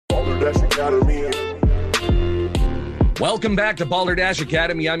Balderdash Academy. Welcome back to Balderdash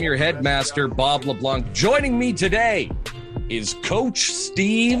Academy. I'm your headmaster, Bob LeBlanc. Joining me today is Coach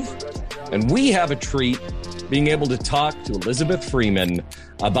Steve, and we have a treat being able to talk to Elizabeth Freeman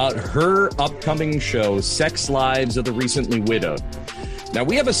about her upcoming show, Sex Lives of the Recently Widowed. Now,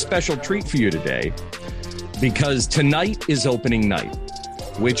 we have a special treat for you today because tonight is opening night,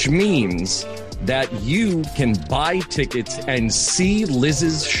 which means that you can buy tickets and see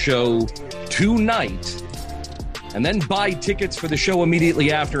Liz's show tonight, and then buy tickets for the show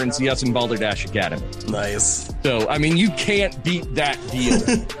immediately after and see us in Balderdash Academy. Nice. So, I mean, you can't beat that deal.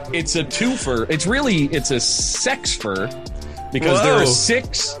 It's a twofer. It's a sex-fer because there are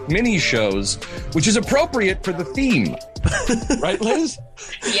 6 mini shows, which is appropriate for the theme. Right, Liz?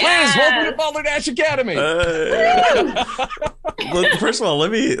 Yes. Liz, welcome to Balderdash Academy. Look, first of all, let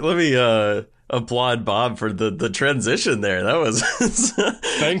me applaud Bob for the transition there. That was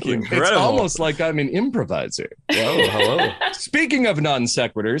Thank you. Incredible. It's almost like I'm an improviser. Whoa, hello. Speaking of non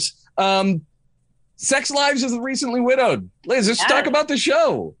sequiturs, Sex Lives of the Recently Widowed. Liz, let's talk about the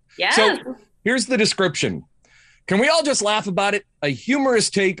show. Yes. So here's the description. Can we all just laugh about it? A humorous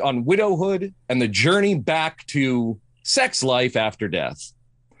take on widowhood and the journey back to sex life after death.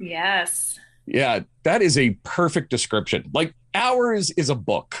 Yes. Yeah, that is a perfect description. Like, ours is a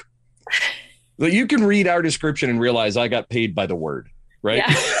book. Like, you can read our description and realize I got paid by the word, right?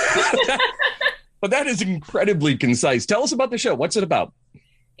 Yeah. But that is incredibly concise. Tell us about the show. What's it about?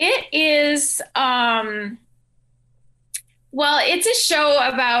 It is, well, it's a show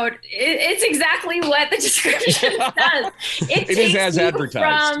about, it's exactly what the description does. It is as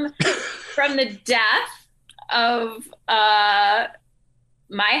advertised. From the death of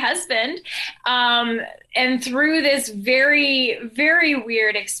my husband, and through this very, very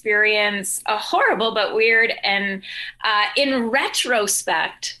weird experience, horrible but weird, and in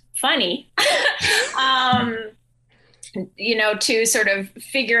retrospect, funny, to sort of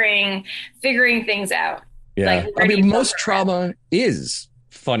figuring things out. Yeah. Like, I mean, most trauma is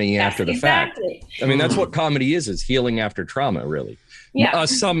funny after the fact. Exactly. I mean, that's what comedy is healing after trauma, really. Yeah.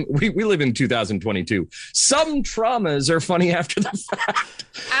 We live in 2022. Some traumas are funny after the fact.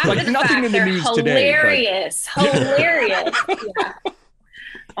 After the nothing fact, in the they're news hilarious. today. Hilarious. Yeah.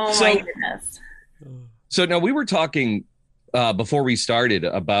 Oh my goodness. So now we were talking before we started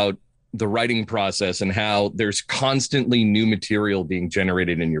about the writing process and how there's constantly new material being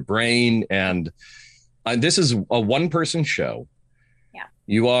generated in your brain. And this is a one-person show. Yeah.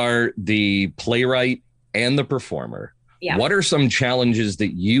 You are the playwright and the performer. Yeah. What are some challenges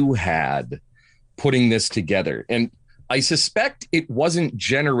that you had putting this together? And I suspect it wasn't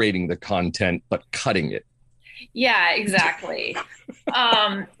generating the content, but cutting it. Yeah, exactly.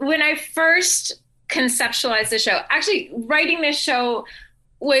 When I first conceptualized the show, actually writing this show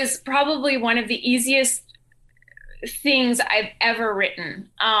was probably one of the easiest things I've ever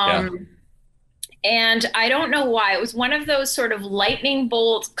written. And I don't know why. It was one of those sort of lightning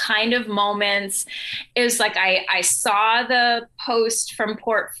bolt kind of moments. It was like I saw the post from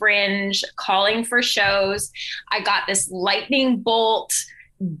Port Fringe calling for shows. I got this lightning bolt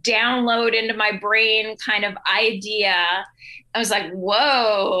download into my brain kind of idea. I was like,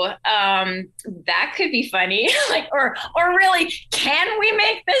 whoa, that could be funny. or really, can we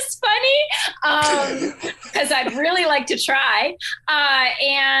make this funny? Because I'd really like to try.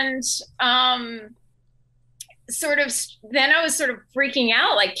 Then I was sort of freaking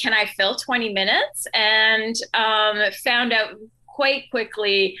out, like, can I fill 20 minutes? And found out quite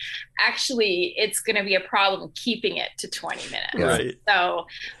quickly, actually, it's going to be a problem keeping it to 20 minutes. Right. So,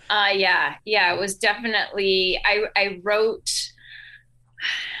 it was definitely, I wrote,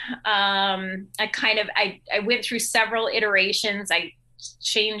 I went through several iterations. I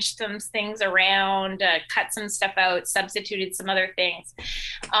changed some things around, cut some stuff out, substituted some other things.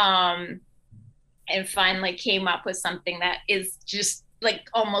 And finally came up with something that is just like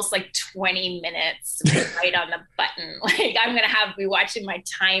almost like 20 minutes right on the button. Like, I'm going to be watching my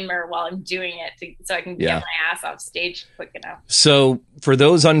timer while I'm doing it so I can get my ass off stage quick enough. So for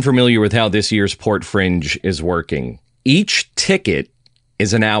those unfamiliar with how this year's Port Fringe is working, each ticket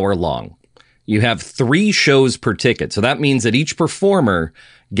is an hour long. You have 3 shows per ticket. So that means that each performer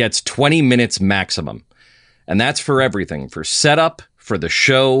gets 20 minutes maximum. And that's for everything, for setup, for the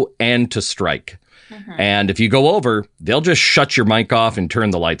show, and to strike. Mm-hmm. And if you go over, they'll just shut your mic off and turn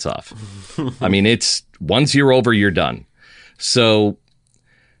the lights off. I mean, it's once you're over, you're done. So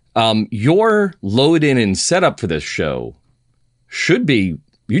your load in and setup for this show should be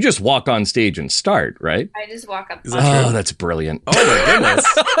You just walk on stage and start, right? I just walk up. Is that true? That's brilliant. Oh my goodness.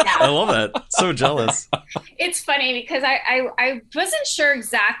 Yeah. I love that. So jealous. It's funny because I wasn't sure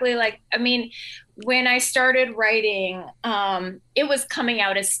exactly, like, I mean, when I started writing, it was coming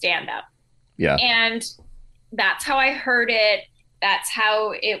out as stand-up. Yeah. And that's how I heard it. That's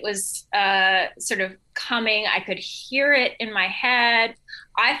how it was sort of coming. I could hear it in my head.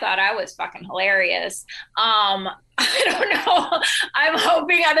 I thought I was fucking hilarious. I don't know. I'm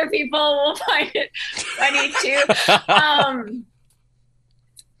hoping other people will find it funny too.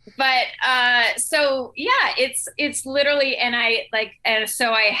 But so yeah, it's literally, and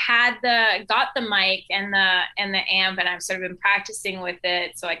so I got the mic and the amp, and I've sort of been practicing with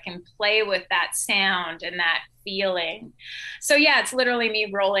it so I can play with that sound and that feeling. So yeah, it's literally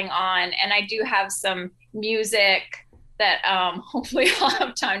me rolling on, and I do have some music that hopefully I'll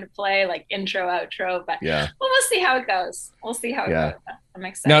have time to play, like intro, outro, but yeah, we'll see how it goes. We'll see how it goes. I'm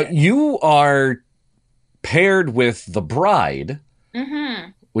excited. Now you are paired with the bride,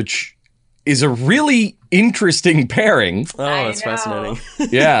 which is a really interesting pairing. Oh, that's fascinating.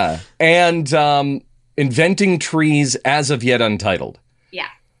 Yeah. And Inventing Trees As of Yet Untitled.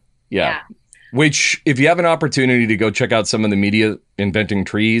 Yeah. Which, if you have an opportunity to go check out some of the media Inventing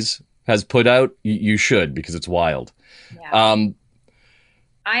Trees has put out, you should, because it's wild. Yeah.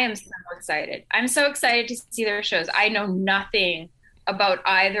 I am so excited. I'm so excited to see their shows. I know nothing about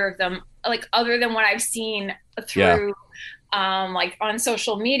either of them, like other than what I've seen through like on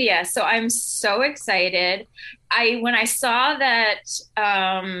social media. So I'm so excited. When I saw that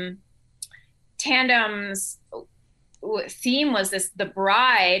Tandem's theme was the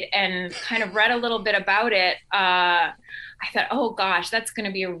bride, and kind of read a little bit about it, I thought, oh gosh, that's going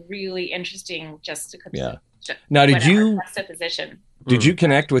to be a really interesting Now, did you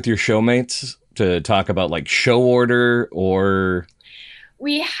connect with your showmates to talk about like show order, or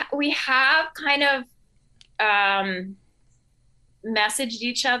we have kind of messaged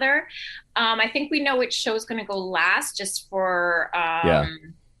each other. I think we know which show is going to go last, just for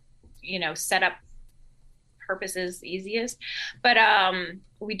setup purposes easiest, but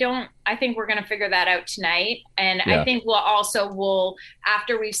we don't. I think we're going to figure that out tonight, and I think we'll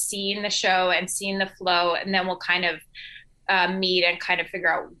after we've seen the show and seen the flow, and then we'll kind of meet and kind of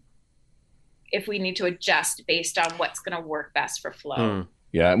figure out if we need to adjust based on what's going to work best for flow.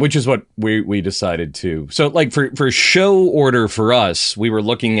 Yeah, which is what we decided to. So like for show order for us, we were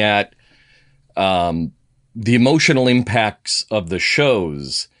looking at the emotional impacts of the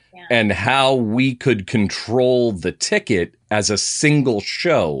shows and how we could control the ticket as a single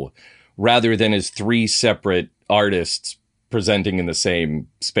show rather than as three separate artists presenting in the same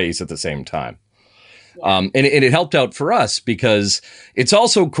space at the same time. Yeah. And it helped out for us because it's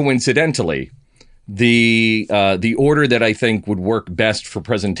also coincidentally the order that I think would work best for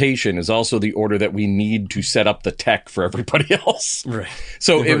presentation is also the order that we need to set up the tech for everybody else. Right.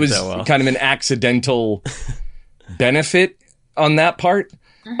 So it was kind of an accidental benefit on that part.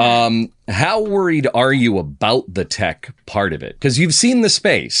 How worried are you about the tech part of it? Because you've seen the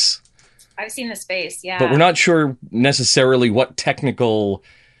space. I've seen the space, yeah. But we're not sure necessarily what technical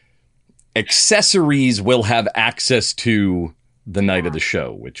accessories we'll have access to the night of the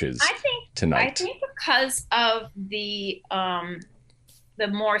show, which is tonight. I think because of the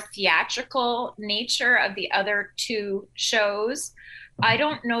more theatrical nature of the other two shows, I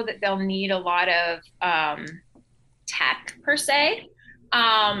don't know that they'll need a lot of tech per se.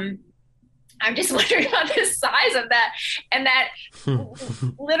 I'm just wondering about the size of that, and that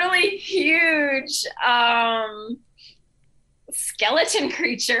literally huge skeleton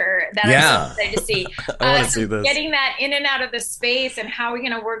creature that I'm excited to see. I want to see this. Getting that in and out of the space, and how are we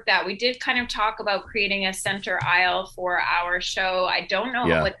going to work that? We did kind of talk about creating a center aisle for our show. I don't know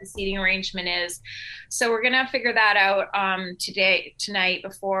what the seating arrangement is, so we're going to figure that out tonight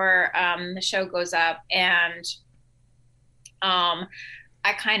before the show goes up. And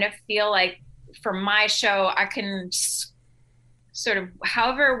I kind of feel like for my show, I can sort of,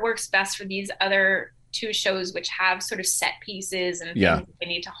 however works best for these other two shows, which have sort of set pieces and things we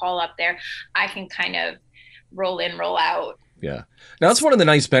need to haul up there, I can kind of roll in, roll out. Yeah. Now, that's one of the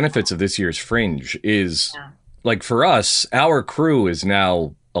nice benefits of this year's Fringe is, like, for us, our crew is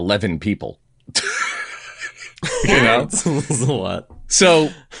now 11 people. You know? It's a lot. So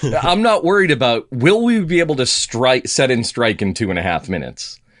I'm not worried about, will we be able to set and strike in 2.5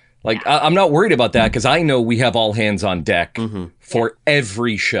 minutes? Like, I'm not worried about that because I know we have all hands on deck for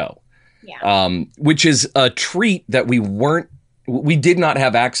every show. Yeah. Which is a treat that we did not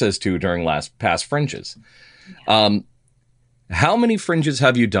have access to during past Fringes. Yeah. How many Fringes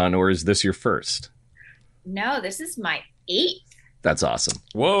have you done, or is this your first? No, this is my 8th. That's awesome.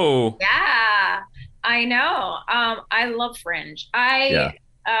 Whoa. Yeah, I know. I love Fringe. I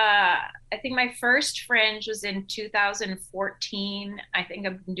think my first Fringe was in 2014. I think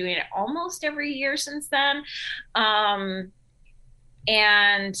I've been doing it almost every year since then.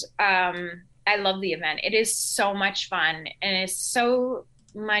 I love the event. It is so much fun, and it's so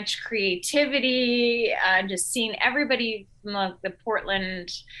much creativity. Just seeing everybody from the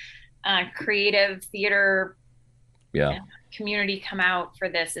Portland creative theater community come out for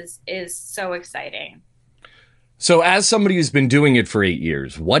this is so exciting. So as somebody who's been doing it for 8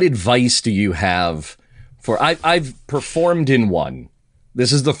 years, what advice do you have for, I've performed in one.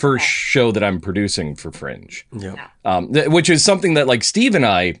 This is the first show that I'm producing for Fringe. Which is something that, like, Steve and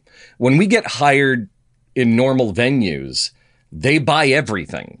I, when we get hired in normal venues, they buy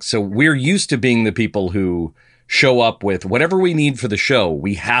everything. So we're used to being the people who show up with whatever we need for the show.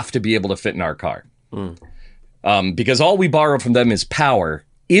 We have to be able to fit in our car. Because all we borrow from them is power,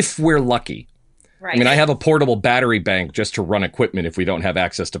 if we're lucky. Right. I mean, I have a portable battery bank just to run equipment if we don't have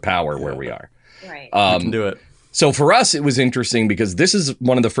access to power where we are. Right. We can do it. So for us, it was interesting because this is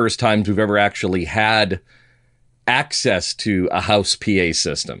one of the first times we've ever actually had access to a house PA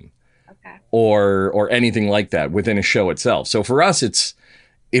system or anything like that within a show itself. So for us,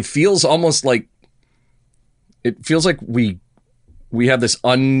 it feels almost like we have this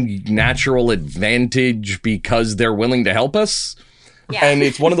unnatural advantage because they're willing to help us. Yeah. And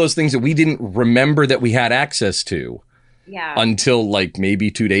it's one of those things that we didn't remember that we had access to until like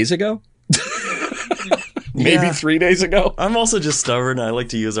maybe 2 days ago. Maybe 3 days ago. I'm also just stubborn. I like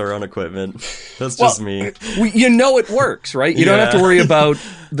to use our own equipment. That's just me. It works, right? You don't have to worry about,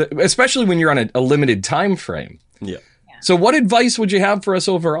 especially when you're on a limited time frame. Yeah. So what advice would you have for us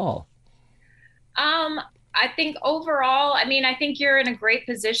overall? I think overall, I think you're in a great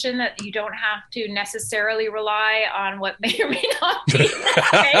position that you don't have to necessarily rely on what may or may not be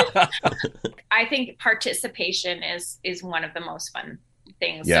that day. I think participation is one of the most fun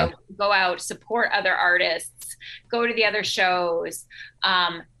things. Yeah. So go out, support other artists, go to the other shows,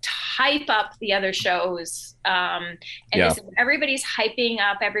 hype up the other shows. Everybody's hyping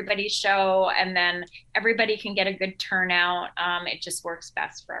up everybody's show, and then everybody can get a good turnout. It just works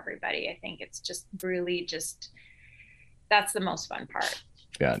best for everybody. I think it's just really that's the most fun part.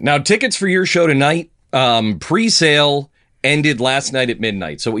 Yeah. Now, tickets for your show tonight, pre-sale ended last night at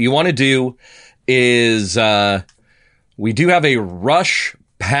midnight. So what you want to do is we do have a rush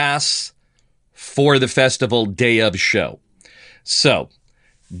pass for the festival day of show. So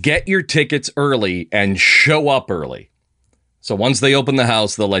get your tickets early and show up early. So once they open the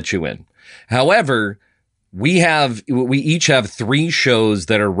house, they'll let you in. However, we each have 3 shows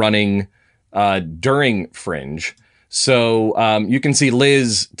that are running during Fringe. So you can see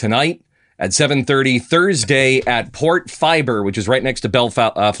Liz tonight at 7:30, Thursday at Port Fiber, which is right next to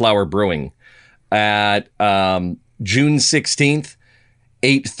Bellflower Brewing, at June 16th,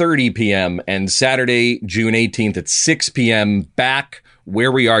 8:30 p.m. and Saturday, June 18th at 6 p.m. back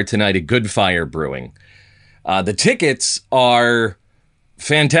where we are tonight at Good Fire Brewing. The tickets are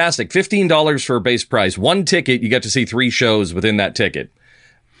fantastic. $15 for a base price. One ticket, you get to see 3 shows within that ticket.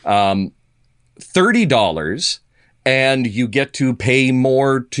 $30, and you get to pay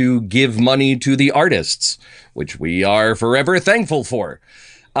more to give money to the artists, which we are forever thankful for.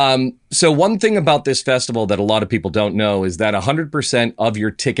 So one thing about this festival that a lot of people don't know is that 100% of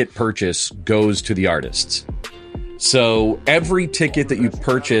your ticket purchase goes to the artists. So every ticket that you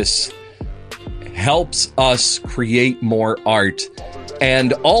purchase helps us create more art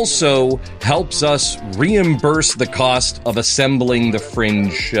and also helps us reimburse the cost of assembling the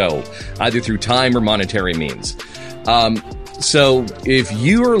Fringe show, either through time or monetary means. So if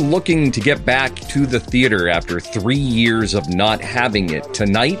you're looking to get back to the theater after 3 years of not having it,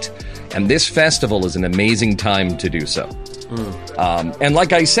 tonight and this festival is an amazing time to do so. And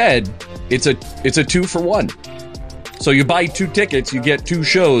like I said, it's a 2-for-1. So you buy 2 tickets, you get 2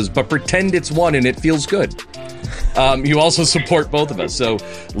 shows, but pretend it's one and it feels good. You also support both of us. So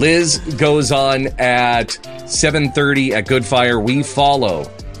Liz goes on at 7:30 at Good Fire. We follow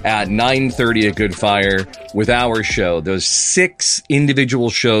at 9:30 at Good Fire with our show. Those 6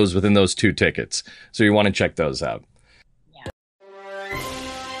 individual shows within those 2 tickets. So you want to check those out. Yeah.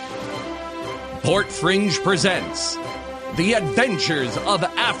 Port Fringe presents The Adventures of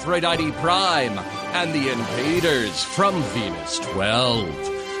Aphrodite Prime and the Invaders from Venus 12.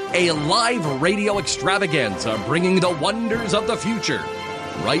 A live radio extravaganza bringing the wonders of the future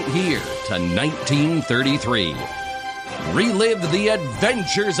right here to 1933. Relive the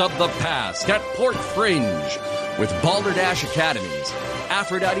adventures of the past at Port Fringe with Balderdash Academies,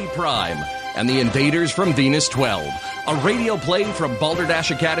 Aphrodite Prime, and the Invaders from Venus 12 a radio play from Balderdash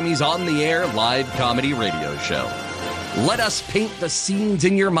Academy's On the Air live comedy radio show. Let us paint the scenes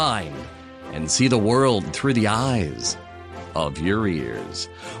in your mind and see the world through the eyes of your ears.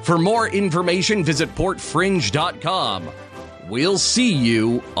 For more information, visit portfringe.com. We'll see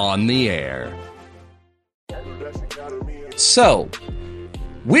you on the air. So,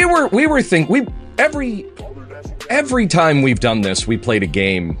 every time we've done this, we played a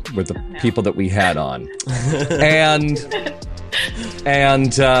game with the people that we had on.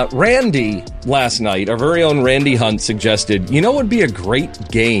 And Randy, last night, our very own Randy Hunt, suggested, you know what would be a great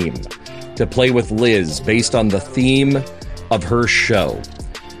game to play with Liz based on the theme of her show?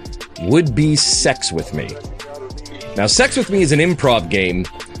 Would be Sex With Me. Now, Sex With Me is an improv game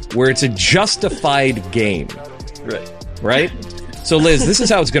where it's a justified game. Right? So, Liz, this is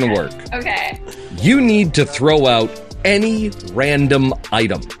how it's going to work. Okay. You need to throw out any random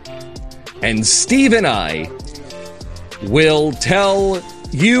item. And Steve and I will tell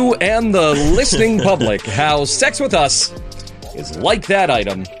you and the listening public how Sex With Us is like that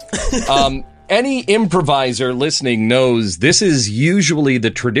item. Any improviser listening knows this is usually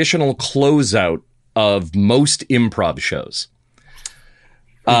the traditional closeout of most improv shows.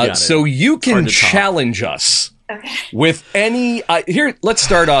 So you can challenge us with any... here, let's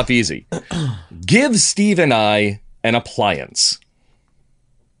start off easy. Give Steve and I an appliance.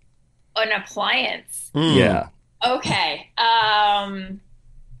 An appliance? Yeah. Okay. A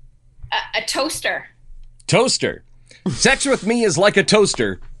toaster. Toaster. Sex With Me is like a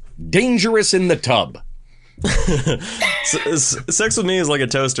toaster. Dangerous in the tub. Sex With Me is like a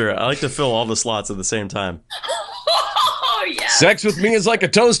toaster. I like to fill all the slots at the same time. Oh, yeah. Sex With Me is like a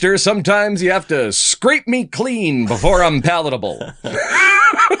toaster. Sometimes you have to scrape me clean before I'm palatable.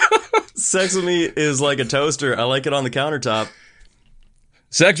 Sex With Me is like a toaster. I like it on the countertop.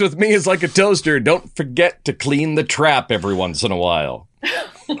 Sex With Me is like a toaster. Don't forget to clean the trap every once in a while.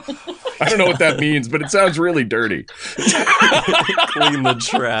 I don't know what that means, but it sounds really dirty. Clean the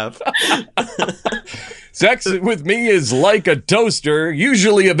trap. Sex With Me is like a toaster,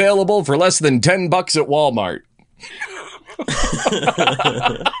 usually available for less than $10 at Walmart.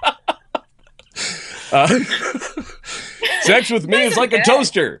 Sex With Me is like a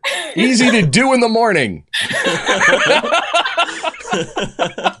toaster, easy to do in the morning.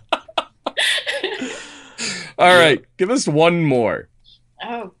 All right, give us one more.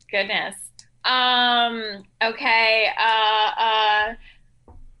 Oh, goodness. Okay.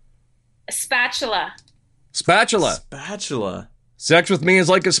 Spatula. Spatula. Sex With Me is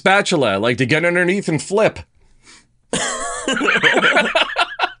like a spatula. I like to get underneath and flip.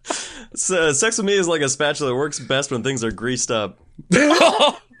 So, Sex With Me is like a spatula. It works best when things are greased up.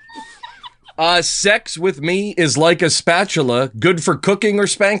 Sex With Me is like a spatula. Good for cooking or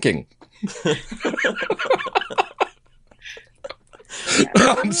spanking.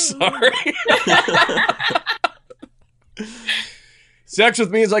 I'm sorry. Sex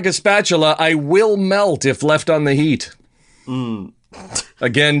With Me is like a spatula. I will melt if left on the heat.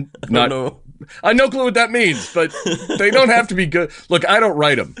 Again, not. know. I have no clue what that means, but they don't have to be good. Look, I don't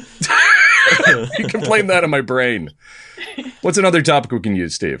write them. You can blame that on my brain. What's another topic we can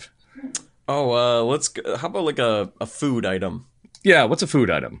use, Steve? Oh, how about like a food item? Yeah, what's a food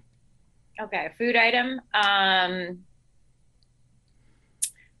item? Okay, food item.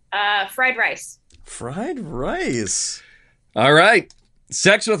 Fried rice. Fried rice. All right.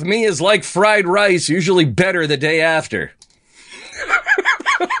 Sex With Me is like fried rice, usually better the day after.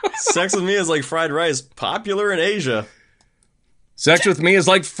 Sex With Me is like fried rice, popular in Asia. Sex With Me is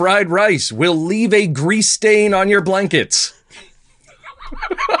like fried rice, will leave a grease stain on your blankets.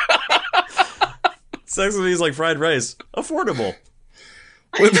 Sex With Me is like fried rice, affordable.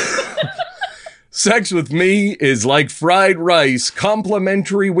 Sex With Me is like fried rice,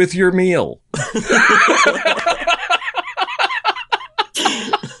 complimentary with your meal.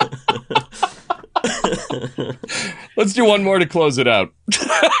 Let's do one more to close it out.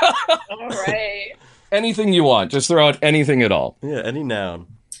 All right. Anything you want. Just throw out anything at all. Yeah, any noun.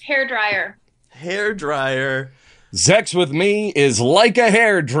 Hair dryer. Hair dryer. Sex With Me is like a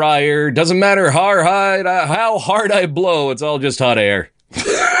hair dryer. Doesn't matter how hard I blow. It's all just hot air.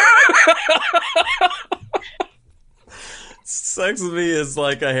 Sex With Me is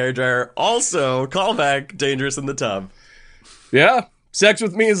like a hair dryer. Also, callback, dangerous in the tub. Yeah. Sex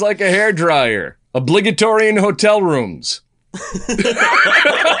With Me is like a hair dryer. Obligatory in hotel rooms.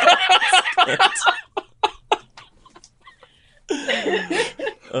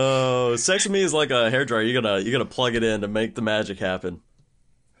 Oh, Sex With Me is like a hair dryer. You gotta plug it in to make the magic happen.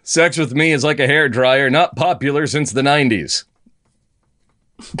 Sex With Me is like a hair dryer, not popular since the 90s.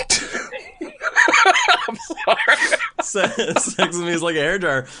 I'm sorry. Sex with me is like a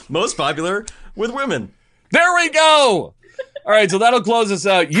hairdryer. Most popular with women. There we go. All right, so that'll close us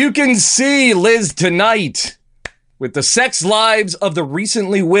out. You can see Liz tonight with the sex lives of the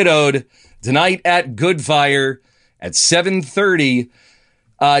recently widowed tonight at Goodfire at 7:30.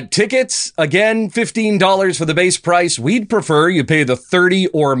 Tickets, again, $15 for the base price. We'd prefer you pay the $30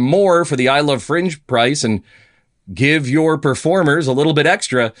 or more for the I Love Fringe price and give your performers a little bit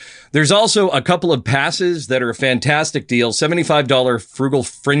extra. There's also a couple of passes that are a fantastic deal. $75 Frugal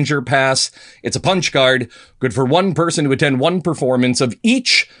Fringer pass. It's a punch card, good for one person to attend one performance of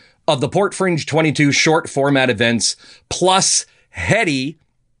each of the Port Fringe 22 short format events, plus Hedy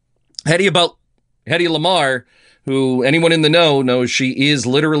Lamarr, who anyone in the know knows she is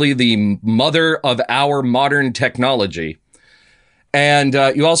literally the mother of our modern technology. And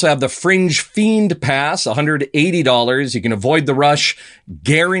you also have the Fringe Fiend Pass, $180. You can avoid the rush,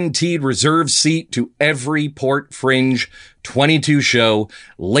 guaranteed reserve seat to every Port Fringe 22 show,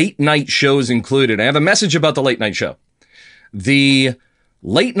 late night shows included. I have a message about the late night show. The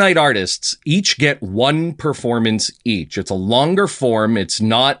late night artists each get one performance each. It's a longer form. It's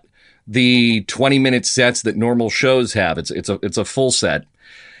not the 20-minute sets that normal shows have. It's a full set.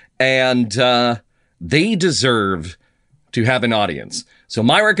 And they deserve to have an audience. So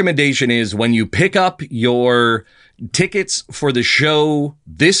my recommendation is when you pick up your tickets for the show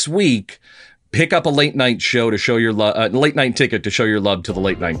this week, pick up a late night show to show your late night ticket to show your love to the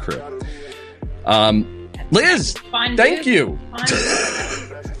late night crew. Liz, fondue. Thank you.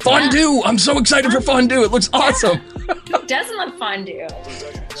 Fondue. I'm so excited for fondue. It looks awesome. Who doesn't love fondue?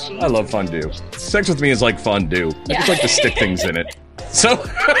 I love fondue. Sex with me is like fondue. I just like to stick things in it. So,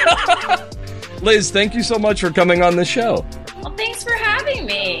 Liz, thank you so much for coming on the show. Well, thanks for having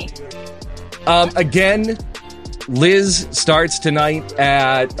me. Again, Liz starts tonight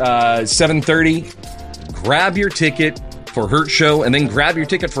at 7:30. Grab your ticket for her show and then grab your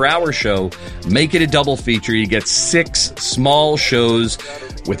ticket for our show. Make it a double feature. You get 6 small shows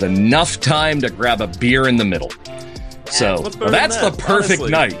with enough time to grab a beer in the middle. So that's the perfect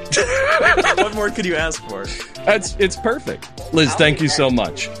night. What more could you ask for? It's perfect. Liz, thank you so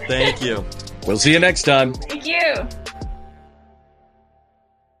much. Thank you. We'll see you next time. Thank you.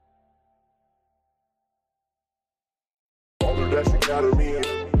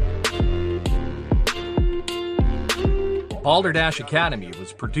 Balderdash Academy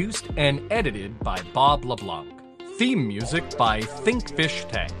was produced and edited by Bob LeBlanc. Theme music by Thinkfish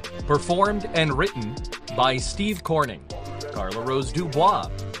Tank. Performed and written by Steve Corning, Carla Rose Dubois,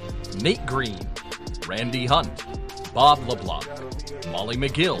 Nate Green, Randy Hunt, Bob LeBlanc, Molly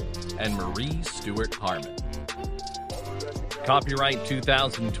McGill, and Marie Stewart Harmon. Copyright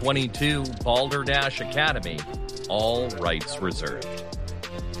 2022 Balderdash Academy. All rights reserved.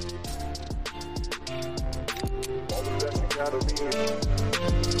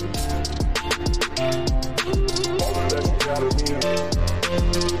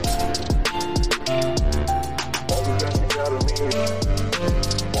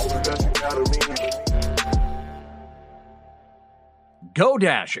 Go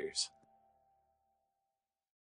Dashers!